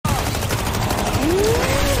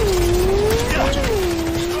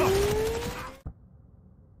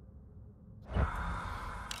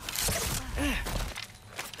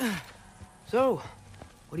So,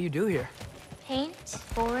 what do you do here? Paint,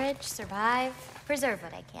 forage, survive, preserve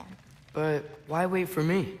what I can. But why wait for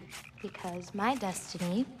me? Because my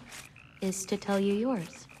destiny is to tell you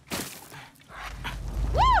yours.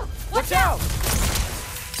 Woo! Watch out!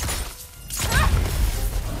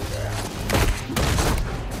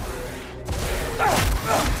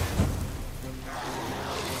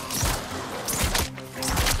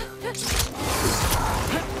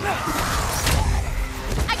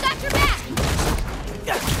 I got your back!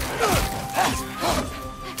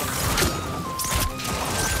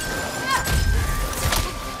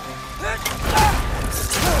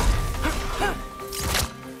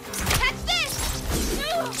 Catch this!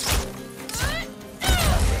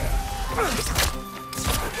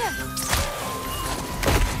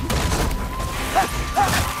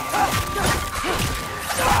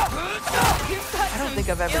 I don't think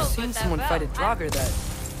I've ever seen someone fight a jogger that...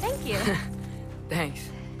 Thank you. Thanks.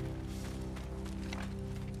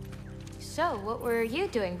 So, what were you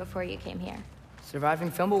doing before you came here?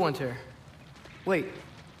 Surviving Fimbulwinter. Wait,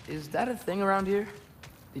 is that a thing around here?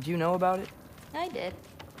 Did you know about it? I did.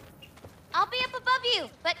 I'll be up above you,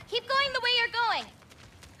 but keep going the way you're going.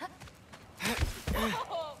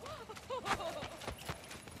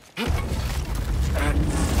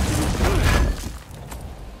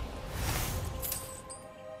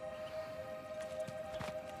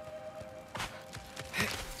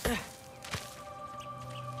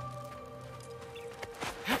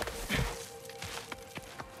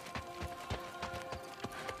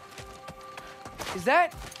 Is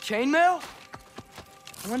that chainmail?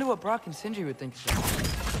 I wonder what Brock and Sindri would think of that.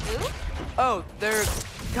 Who? Oh, they're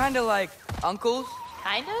kind of like uncles.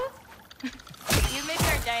 Kind of? You maybe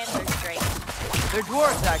our giants are straight. They're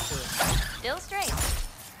dwarves, actually. Still straight.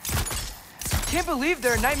 Can't believe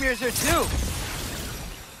there are nightmares here, too.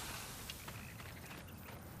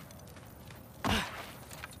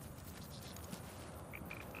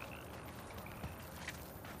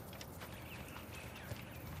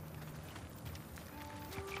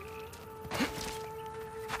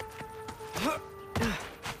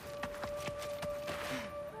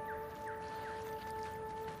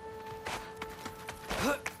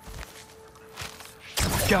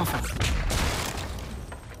 Go.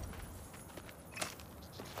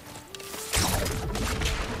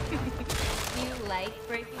 You like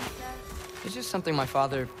breaking stuff? It's just something my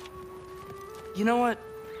father... You know what?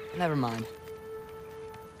 Never mind.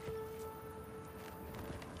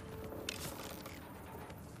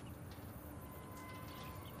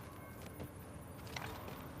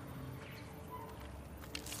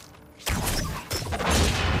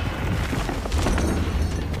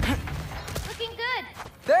 Looking good.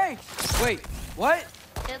 Thanks! Wait, what?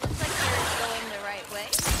 It looks like you're going the right way.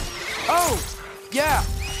 Oh! Yeah!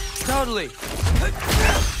 Totally!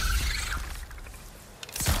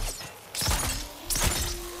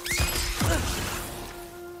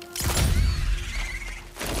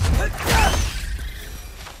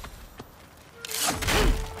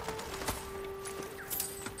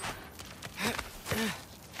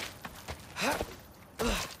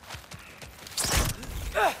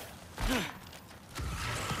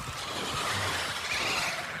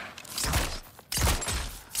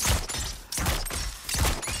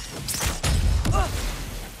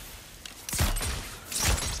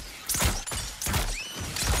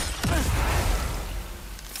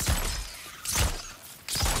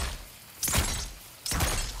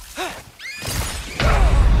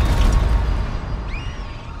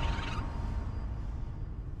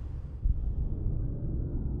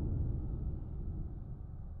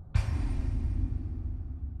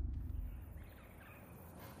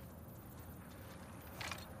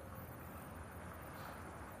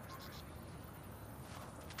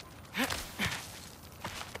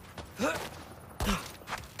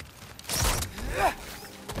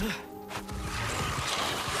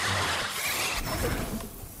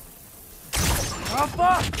 Oh,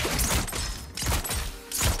 fuck!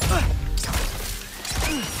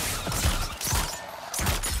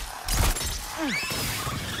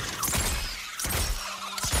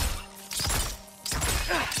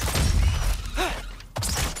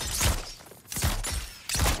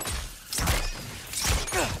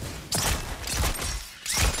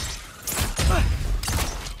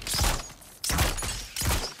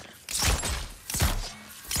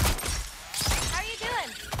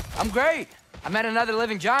 I'm great. I met another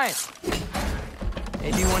living giant.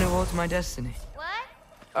 Maybe one who holds my destiny.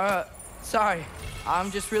 What? Sorry.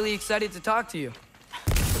 I'm just really excited to talk to you.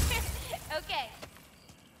 Okay.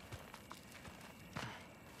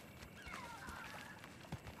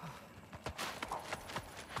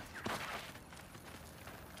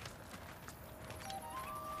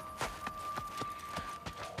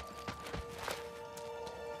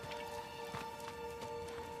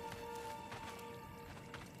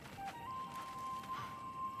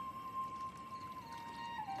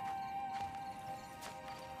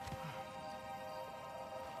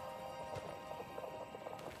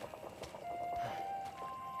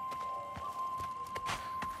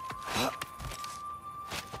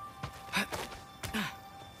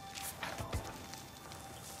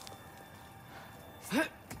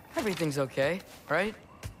 Everything's okay, right?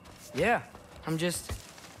 Yeah, I'm just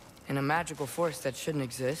in a magical force that shouldn't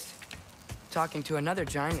exist. Talking to another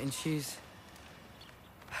giant and she's...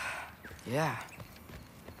 yeah.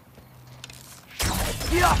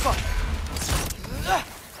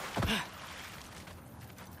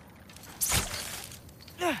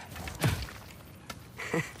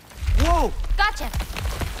 Whoa! Gotcha.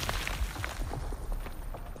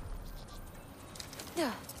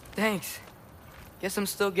 Thanks. Guess I'm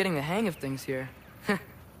still getting the hang of things here.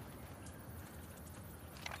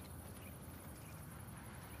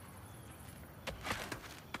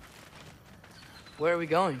 Where are we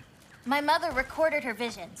going? My mother recorded her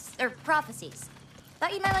visions, or prophecies.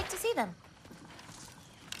 Thought you might like to see them.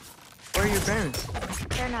 Where are your parents?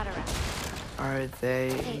 They're not around. Are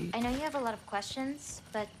they... Hey, I know you have a lot of questions,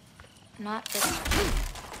 but not this one.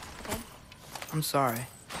 Okay? I'm sorry.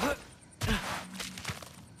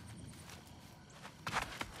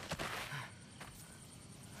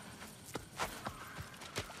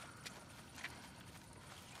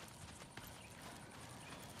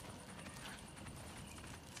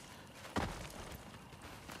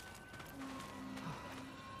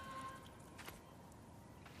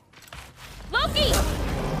 Loki!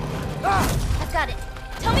 I've got it.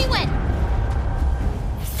 Tell me when.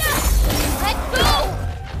 Let's go!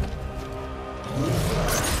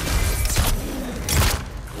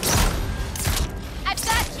 I've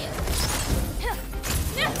got you.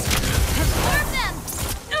 More of them.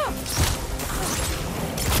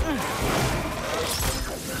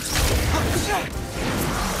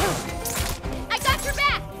 I got your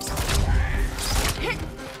back.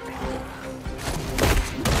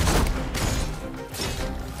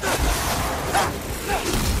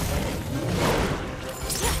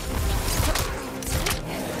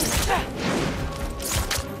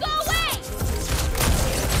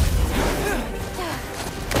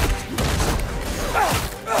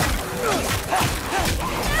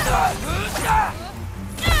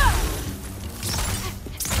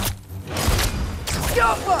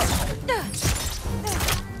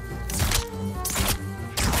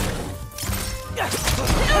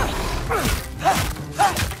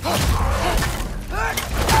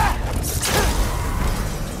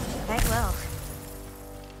 Quite well.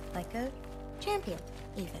 Like a champion,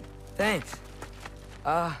 even. Thanks.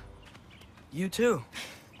 You too.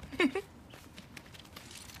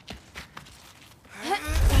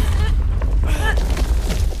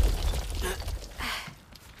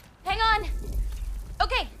 Hang on.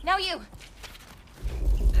 Okay, now you.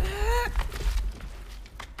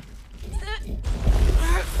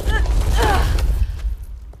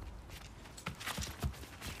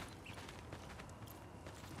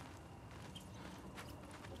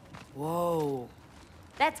 Whoa.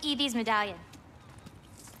 That's Evie's medallion.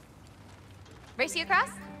 Race you across?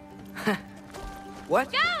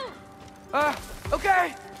 What? Go!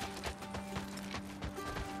 Okay.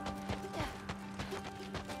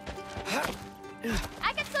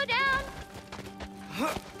 I can slow down. Woo!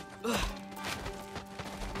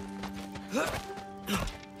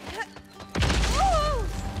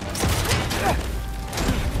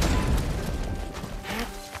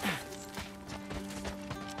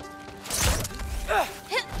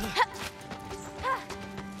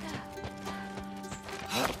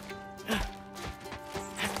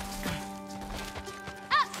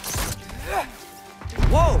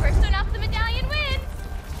 Whoa! First one off the medallion wins.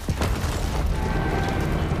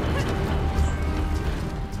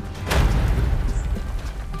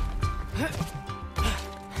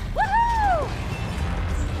 Woohoo!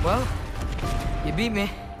 Well, you beat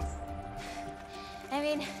me. I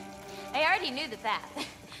mean, I already knew the path.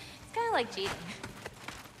 It's kind of like cheating.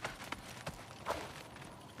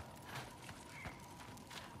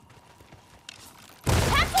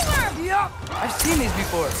 Pencil worm! Yup! I've seen these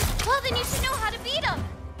before. Well, then you should know how to beat them.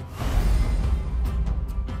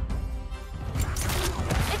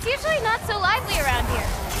 It's usually not so lively around here.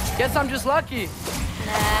 Guess I'm just lucky.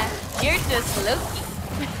 Nah, you're just Loki.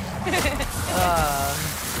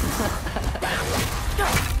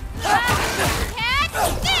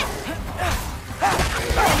 Catch this!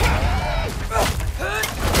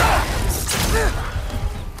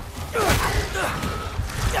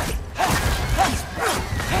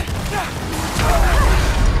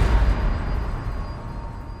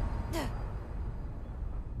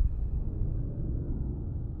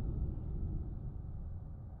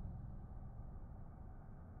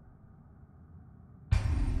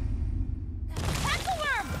 Pencil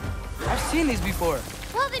worm! I've seen these before.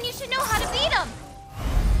 Well, then you should know how to beat them.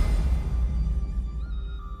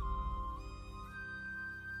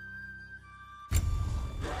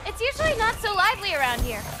 It's It's usually not so lively around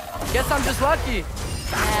here. Guess I'm just lucky.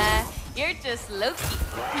 You're just Loki.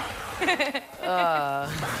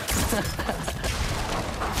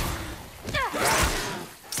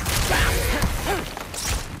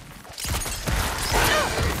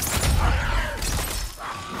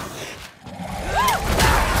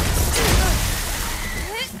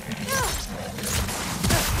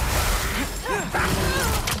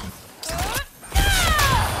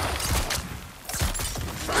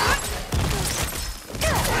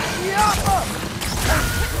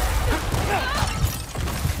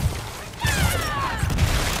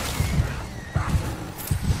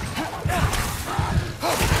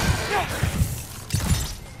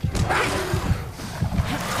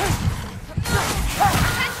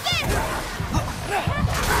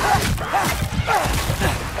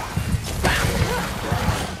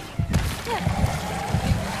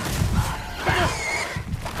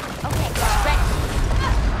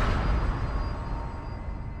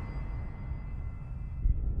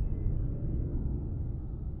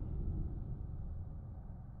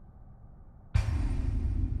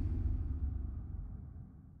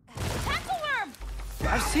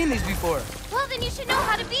 I've seen these before. Well, then you should know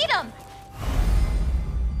how to beat them.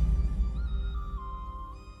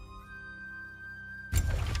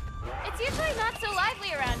 It's usually not so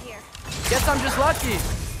lively around here. Guess I'm just lucky.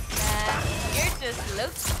 You're just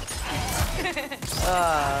Loki.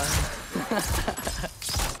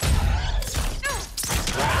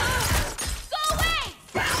 Go away!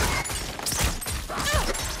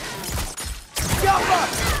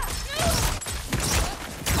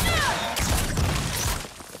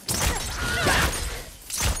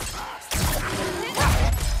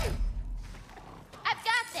 I've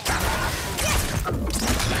got this.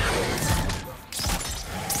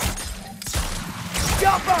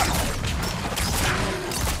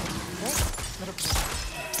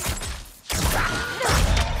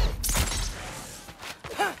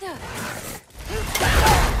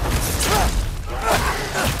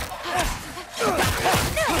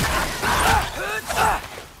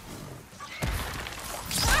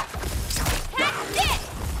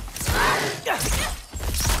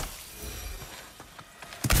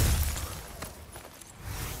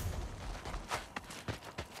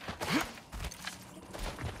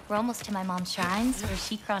 We're almost to my mom's shrines, where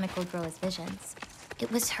she chronicled Groa's visions.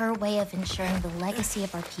 It was her way of ensuring the legacy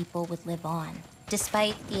of our people would live on,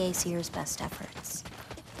 despite the Aesir's best efforts.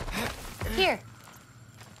 Here.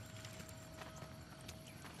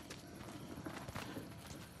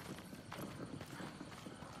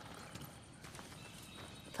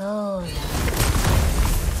 Those.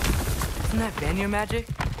 Isn't that Vanir magic?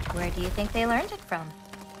 Where do you think they learned it from?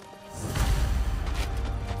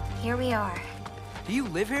 Here we are. Do you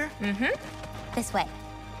live here? Mm-hmm. This way.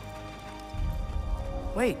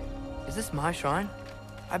 Wait, is this my shrine?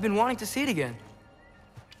 I've been wanting to see it again.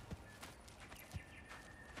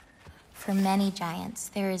 For many giants,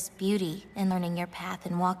 there is beauty in learning your path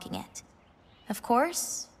and walking it. Of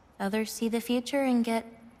course, others see the future and get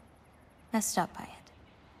messed up by it.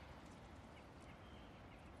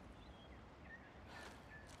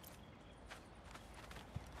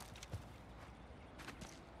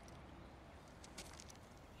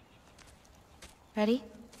 Ready?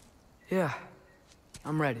 Yeah,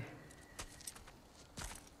 I'm ready.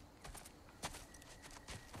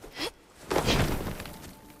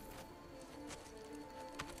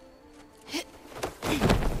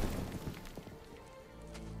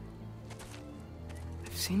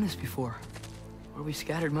 I've seen this before, where we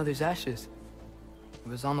scattered Mother's ashes. It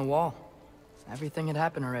was on the wall. Everything had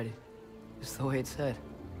happened already, just the way it said.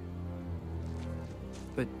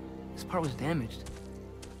 But this part was damaged.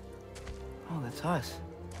 Oh, that's us.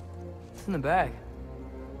 It's in the bag.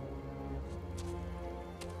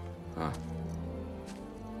 Huh.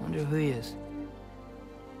 Wonder who he is.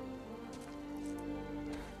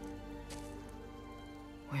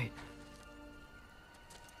 Wait.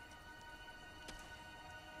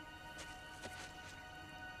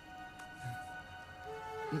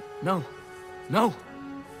 No. No!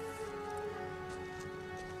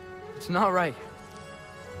 It's not right.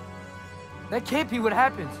 That can't be what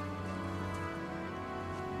happens.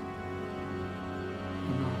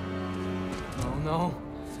 No.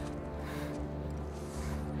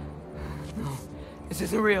 No. This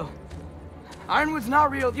isn't real. Ironwood's not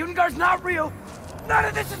real. Ungar's not real. None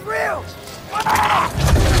of this is real!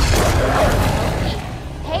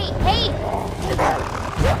 Hey!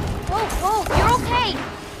 Whoa, you're okay!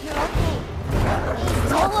 You're okay.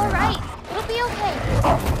 It's all alright. It'll be okay.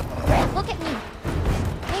 Look at me.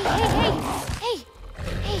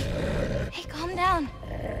 Hey, calm down.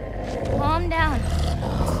 Calm down.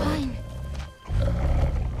 It's fine.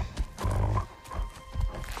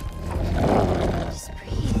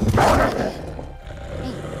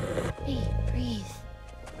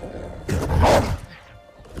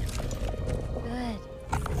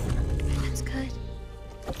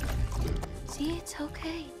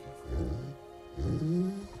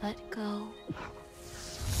 Let go.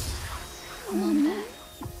 Come on back.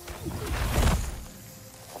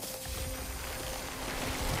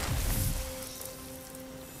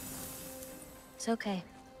 It's okay.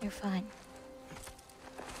 You're fine.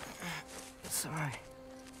 It's alright.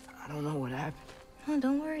 I don't know what happened. Oh,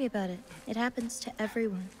 don't worry about it. It happens to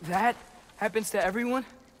everyone. That happens to everyone?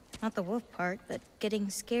 Not the wolf part, but getting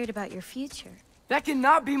scared about your future. That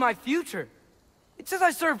cannot be my future. It says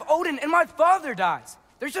I serve Odin and my father dies.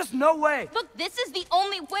 There's just no way. Look, this is the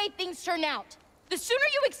only way things turn out. The sooner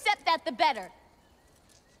you accept that, the better.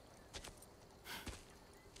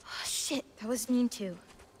 Oh, shit, that was mean too.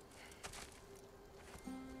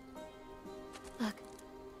 Look.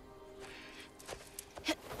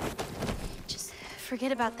 Just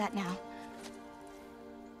forget about that now.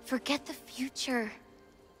 Forget the future.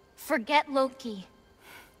 Forget Loki.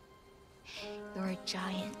 You're a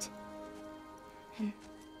giant. And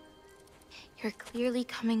you're clearly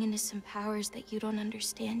coming into some powers that you don't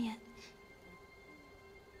understand yet.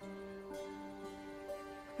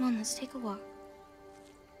 Come on, let's take a walk.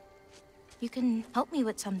 You can help me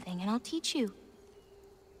with something, and I'll teach you.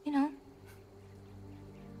 You know,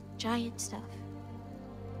 giant stuff.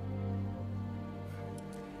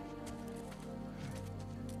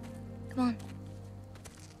 Come on.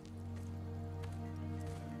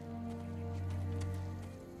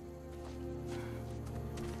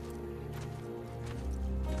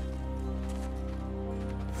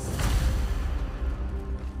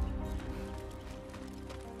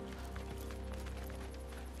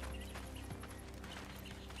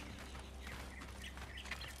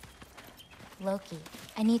 Loki,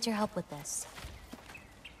 I need your help with this.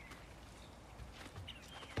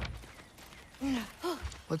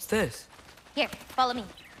 What's this? Here, follow me.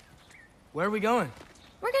 Where are we going?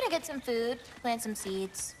 We're gonna get some food, plant some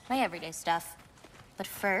seeds, my everyday stuff. But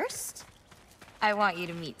first, I want you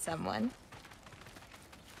to meet someone.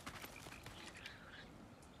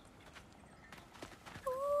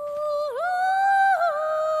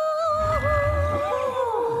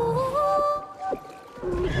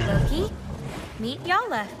 Loki, meet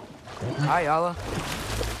Yala. Hi, Yala.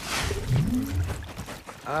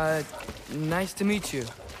 Nice to meet you.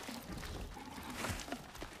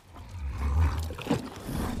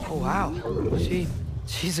 Oh, wow.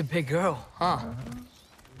 She's a big girl, huh?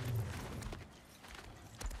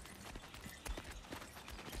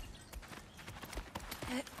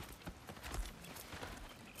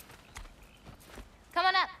 Come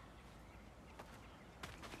on up.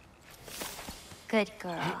 Good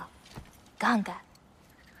girl. Ganga.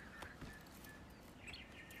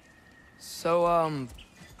 So,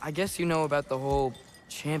 I guess you know about the whole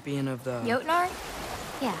champion of the... Jotnar?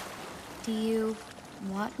 Yeah. Do you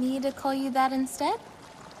want me to call you that instead?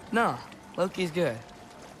 No, Loki's good.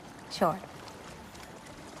 Sure.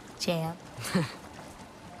 Champ.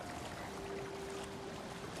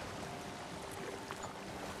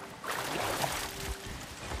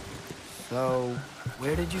 So,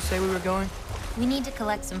 where did you say we were going? We need to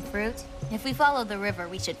collect some fruit. If we follow the river,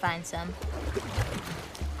 we should find some.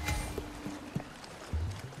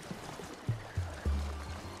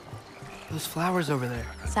 Those flowers over there.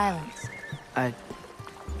 Silence.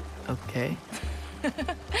 Okay.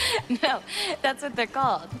 No, that's what they're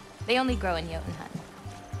called. They only grow in Jotunheim.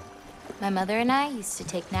 My mother and I used to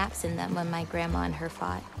take naps in them when my grandma and her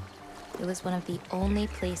fought. It was one of the only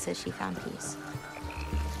places she found peace.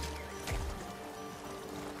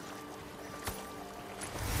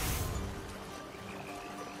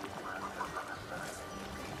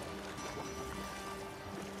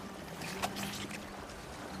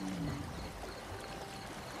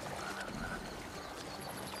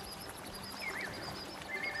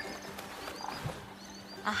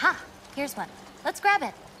 Aha! Here's one. Let's grab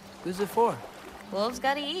it. Who's it for? Wolves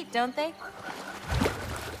gotta eat, don't they?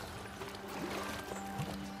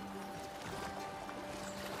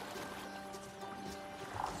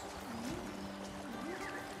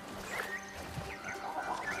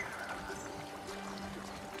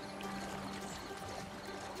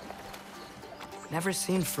 Never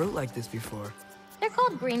seen fruit like this before. They're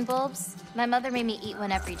called green bulbs. My mother made me eat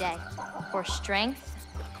one every day. For strength,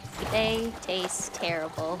 they taste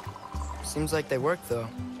terrible. Seems like they work, though.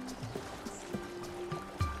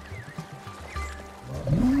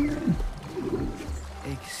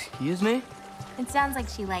 Excuse me? It sounds like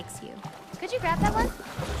she likes you. Could you grab that one?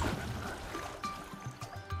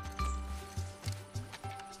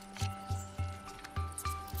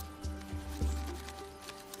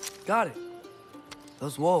 Got it.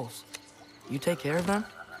 Those wolves. You take care of them?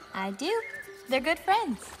 I do. They're good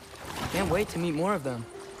friends. Can't wait to meet more of them.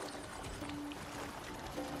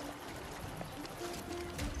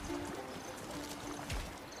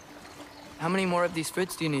 How many more of these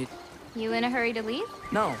fruits do you need? You in a hurry to leave?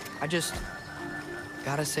 No, I just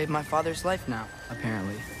gotta save my father's life now,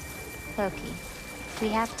 apparently. Loki, we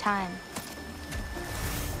have time.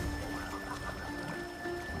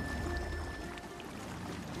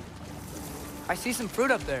 I see some fruit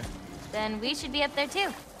up there. Then we should be up there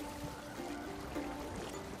too.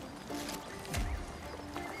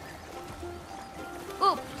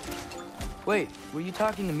 Ooh, Wait, were you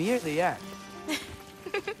talking to me or the yak?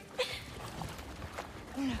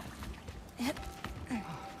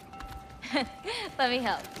 let me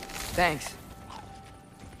help. Thanks.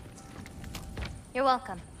 You're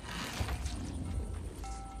welcome.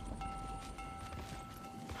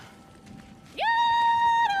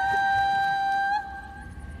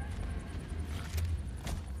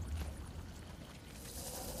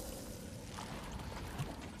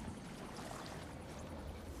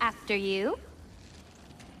 After you.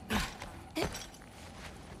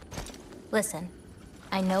 Listen,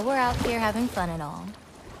 I know we're out here having fun and all,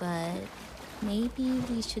 but maybe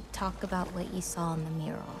we should talk about what you saw in the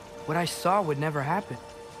mural. What I saw would never happen.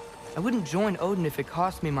 I wouldn't join Odin if it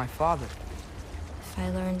cost me my father. If I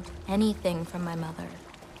learned anything from my mother,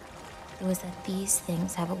 it was that these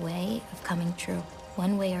things have a way of coming true,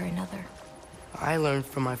 one way or another. I learned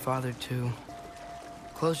from my father too.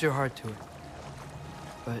 Close your heart to it.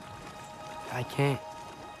 But I can't.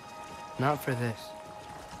 Not for this.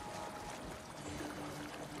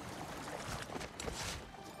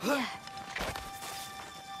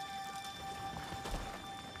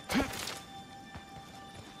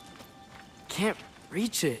 Can't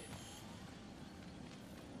reach it.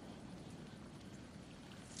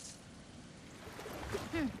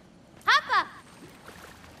 Hoppa!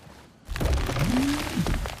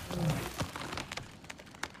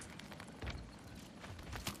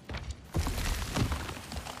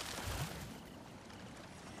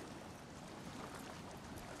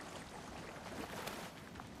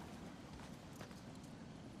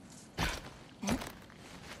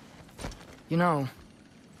 You know,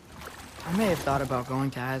 I may have thought about going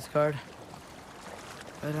to Asgard,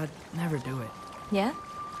 but I'd never do it. Yeah?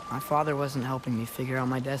 My father wasn't helping me figure out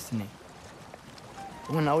my destiny.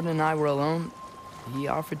 But when Odin and I were alone, he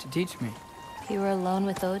offered to teach me. If you were alone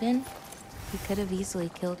with Odin, he could have easily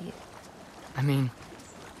killed you. I mean,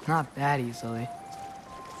 not that easily.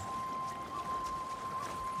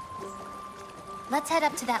 Let's head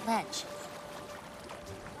up to that ledge.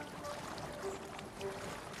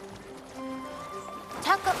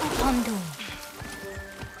 Taka upandu.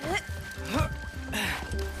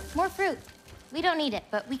 More fruit. We don't need it,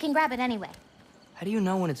 but we can grab it anyway. How do you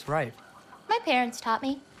know when it's ripe? My parents taught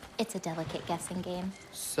me. It's a delicate guessing game.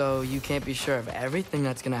 So you can't be sure of everything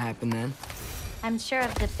that's gonna happen then? I'm sure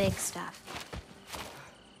of the big stuff.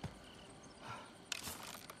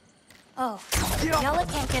 Oh, Yella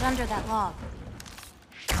can't get under that log.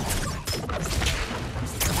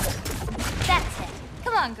 That's it.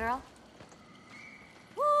 Come on, girl.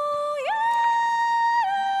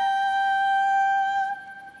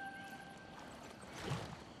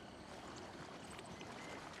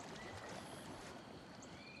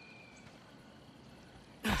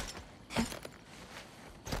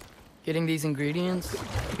 Getting these ingredients,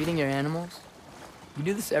 feeding your animals. You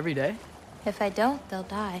do this every day? If I don't, they'll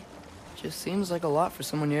die. Just seems like a lot for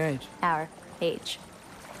someone your age. Our age.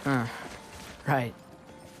 Huh. Right.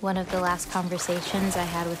 One of the last conversations I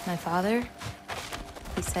had with my father,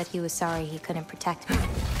 he said he was sorry he couldn't protect me.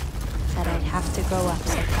 That I'd have to grow up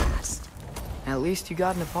so fast. At least you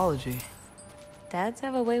got an apology. Dads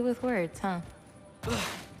have a way with words, huh?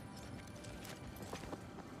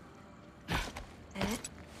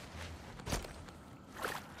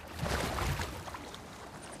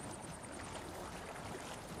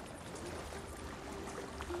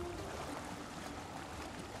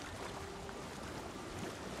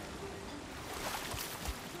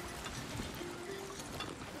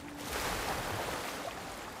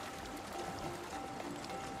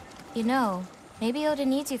 You know, maybe Odin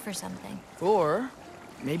needs you for something. Or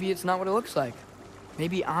maybe it's not what it looks like.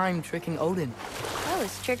 Maybe I'm tricking Odin. Oh,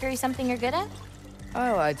 is trickery something you're good at?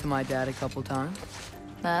 I lied to my dad a couple times.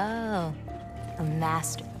 Oh, a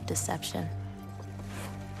master of deception.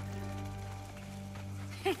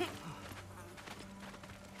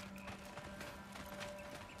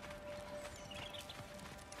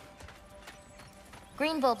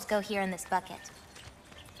 Green bulbs go here in this bucket.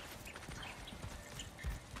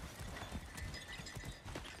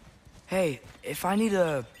 Hey, if I need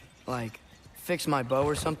to, like, fix my bow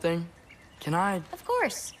or something, can I? Of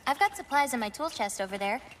course. I've got supplies in my tool chest over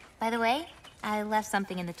there. By the way, I left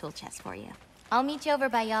something in the tool chest for you. I'll meet you over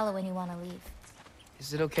by Yala when you want to leave.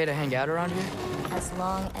 Is it okay to hang out around here? As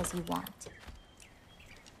long as you want.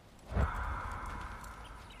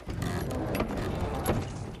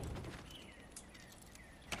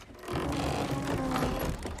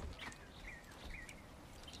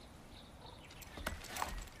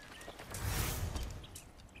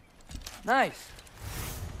 Nice.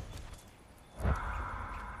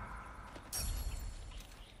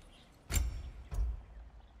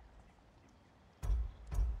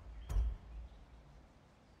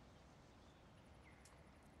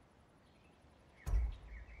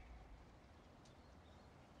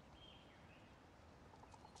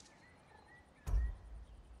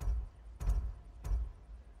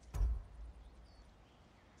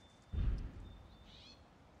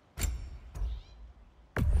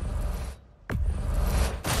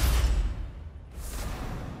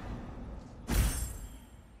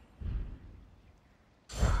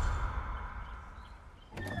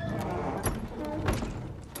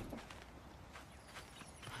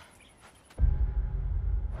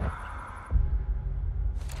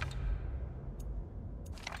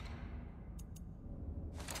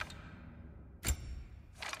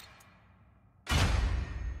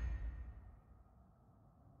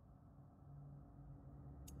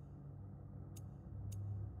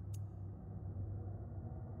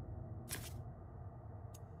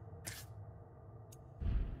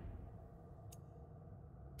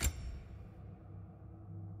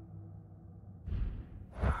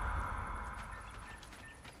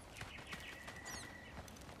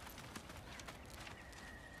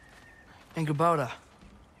 And Gabota,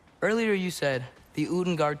 earlier you said the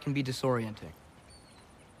Udengard can be disorienting.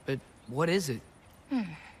 But what is it?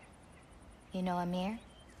 You know Amir?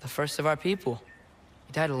 The first of our people.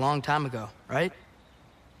 He died a long time ago, right?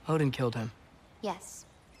 Odin killed him. Yes.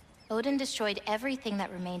 Odin destroyed everything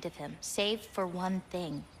that remained of him, save for one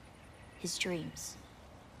thing. His dreams.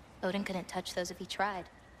 Odin couldn't touch those if he tried.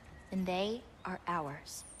 And they are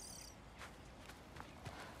ours.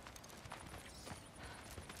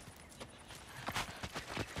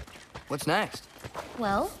 What's next?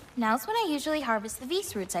 Well, now's when I usually harvest the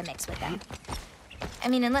Vis roots I mix with them. I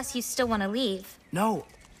mean, unless you still want to leave. No,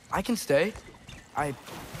 I can stay. I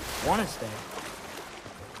want to stay.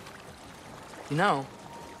 You know,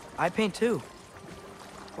 I paint too.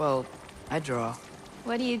 Well, I draw.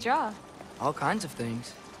 What do you draw? All kinds of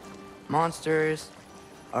things. Monsters,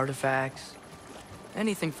 artifacts,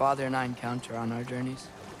 anything Father and I encounter on our journeys.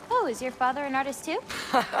 Oh, is your father an artist too?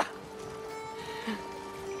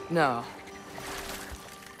 No.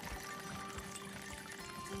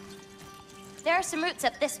 There are some roots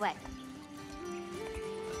up this way.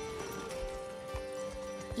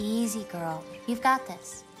 Easy, girl. You've got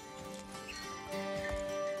this.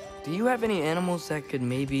 Do you have any animals that could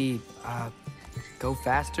maybe, go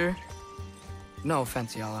faster? No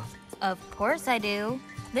offense, Yala. Of course I do.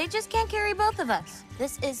 They just can't carry both of us.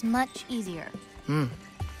 This is much easier.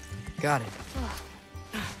 Got it.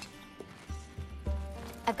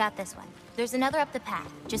 I've got this one. There's another up the path.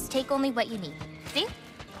 Just take only what you need. See?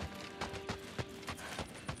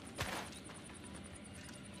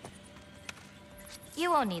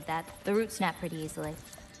 You won't need that. The roots snap pretty easily.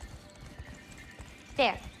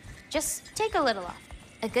 There. Just take a little off.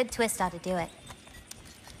 A good twist ought to do it.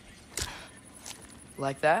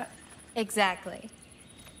 Like that? Exactly.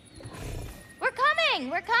 We're coming!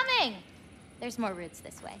 We're coming! There's more roots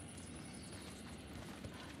this way.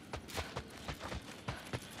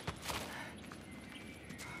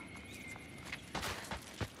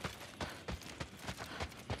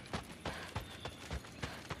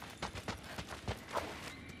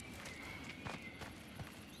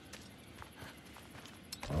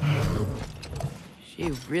 She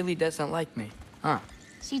really doesn't like me, huh?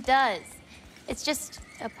 She does. It's just,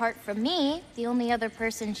 apart from me, the only other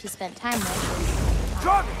person she spent time with is...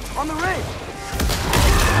 Dragon! On the ridge!